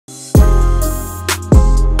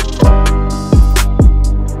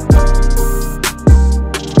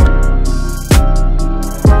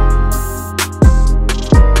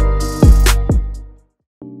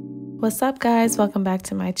What's up, guys? Welcome back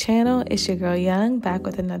to my channel. It's your girl Young, back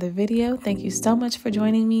with another video. Thank you so much for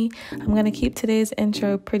joining me. I'm going to keep today's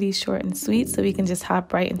intro pretty short and sweet so we can just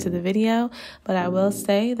hop right into the video. But I will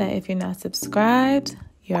say that if you're not subscribed,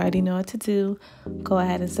 you already know what to do. Go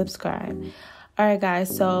ahead and subscribe. Alright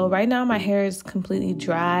guys, so right now my hair is completely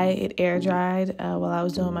dry. It air dried while I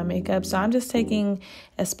was doing my makeup. So I'm just taking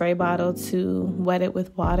a spray bottle to wet it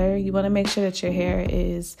with water. You want to make sure that your hair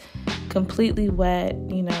is completely wet,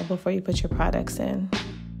 before you put your products in.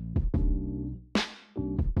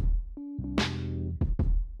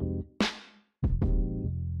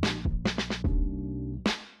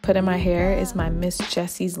 Put in my hair is my Miss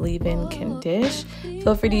Jessie's leave-in Condish.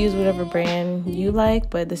 Feel free to use whatever brand you like,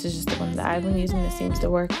 but this is just the one that I've been using. It seems to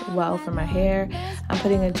work well for my hair. I'm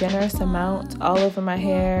putting a generous amount all over my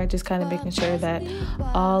hair, just kind of making sure that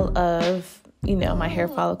all of my hair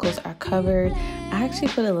follicles are covered. I actually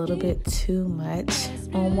put a little bit too much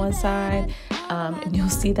on one side, and you'll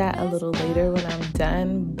see that a little later when I'm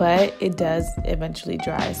done, but it does eventually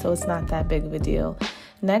dry, so it's not that big of a deal.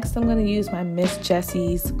 Next, I'm going to use my Miss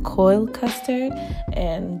Jessie's Coily Custard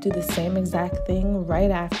and do the same exact thing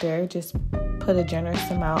right after. Just put a generous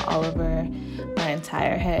amount all over my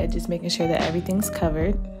entire head, just making sure that everything's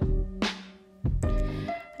covered.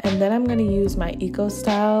 And then I'm going to use my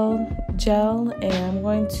EcoStyle Gel, and I'm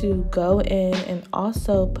going to go in and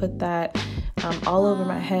also put that all over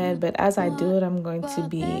my head, but as I do it, I'm going to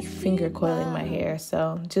be finger coiling my hair.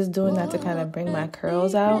 So just doing that to kind of bring my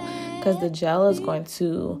curls out, because the gel is going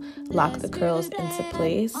to lock the curls into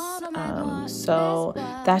place. So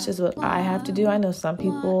that's just what I have to do. I know some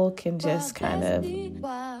people can just kind of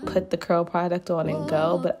put the curl product on and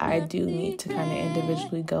go, but I do need to kind of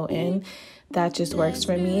individually go in. That just works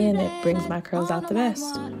for me, and it brings my curls out the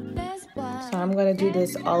best. So I'm going to do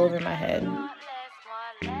this all over my head.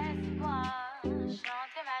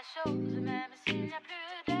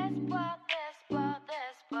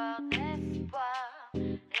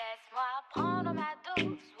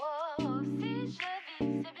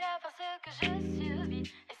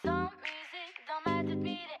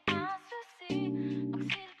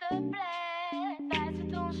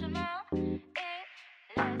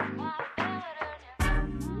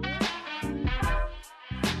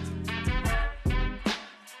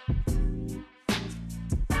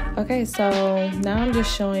 Okay, so now I'm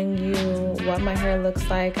just showing you what my hair looks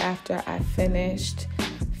like after I finished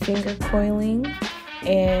finger coiling,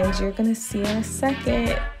 and you're gonna see in a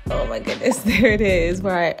second. Oh my goodness, there it is,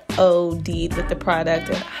 where I OD'd with the product,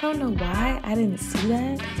 and I don't know why I didn't see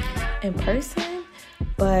that in person,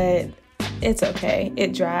 but it's okay.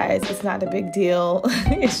 It dries. It's not a big deal.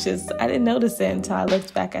 It's just, I didn't notice it until I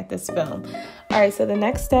looked back at this film. All right, so the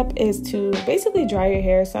next step is to basically dry your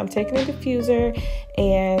hair. So I'm taking a diffuser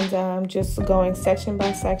and just going section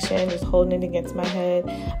by section, just holding it against my head.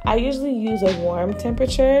 I usually use a warm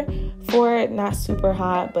temperature for it, not super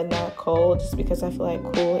hot, but not cold, just because I feel like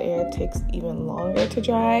cool air takes even longer to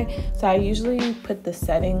dry. So I usually put the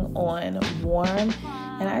setting on warm,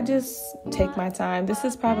 and I just take my time. This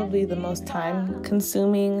is probably the most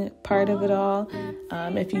time-consuming part of it all.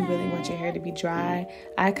 If you really want your hair to be dry,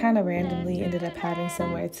 I kind of randomly ended up having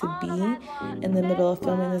somewhere to be in the middle of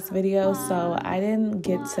filming this video, so I didn't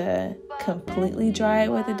get to completely dry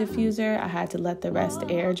it with a diffuser. I had to let the rest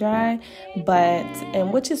air dry,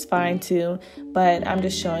 and which is fine too, but I'm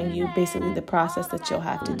just showing you basically the process that you'll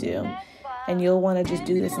have to do. And you'll want to just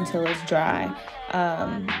do this until it's dry.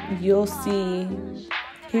 You'll see,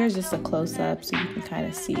 here's just a close-up so you can kind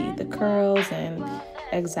of see the curls and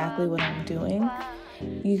exactly what I'm doing.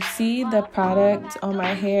 You see the product on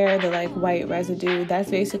my hair, the white residue, that's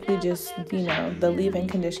basically just, the leave-in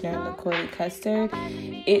conditioner and the Coily Custard.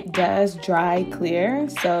 It does dry clear,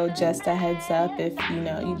 so just a heads up if,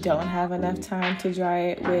 you don't have enough time to dry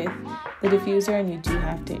it with the diffuser and you do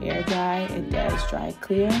have to air dry, it does dry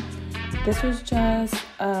clear. This was just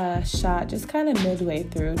a shot, just kind of midway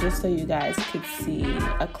through, just so you guys could see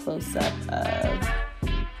a close-up of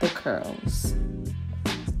the curls.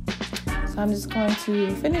 So I'm just going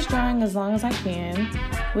to finish drying as long as I can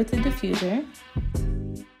with the diffuser.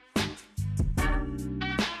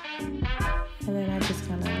 And then I just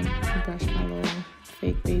kind of brush my little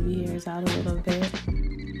fake baby hairs out a little bit.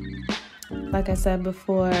 Like I said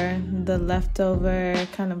before, the leftover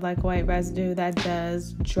kind of white residue, that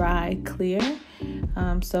does dry clear.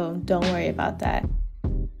 So don't worry about that.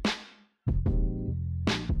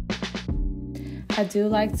 I do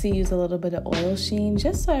like to use a little bit of oil sheen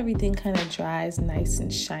just so everything kind of dries nice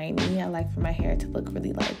and shiny. I like for my hair to look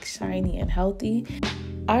really shiny and healthy.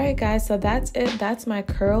 Alright guys, so that's it. That's my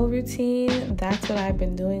curl routine. That's what I've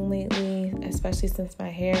been doing lately, especially since my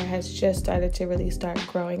hair has just started to really start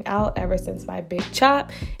growing out ever since my big chop.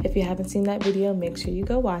 If you haven't seen that video, make sure you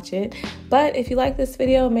go watch it. But if you like this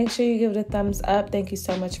video, make sure you give it a thumbs up. Thank you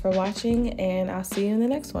so much for watching, and I'll see you in the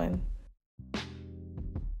next one.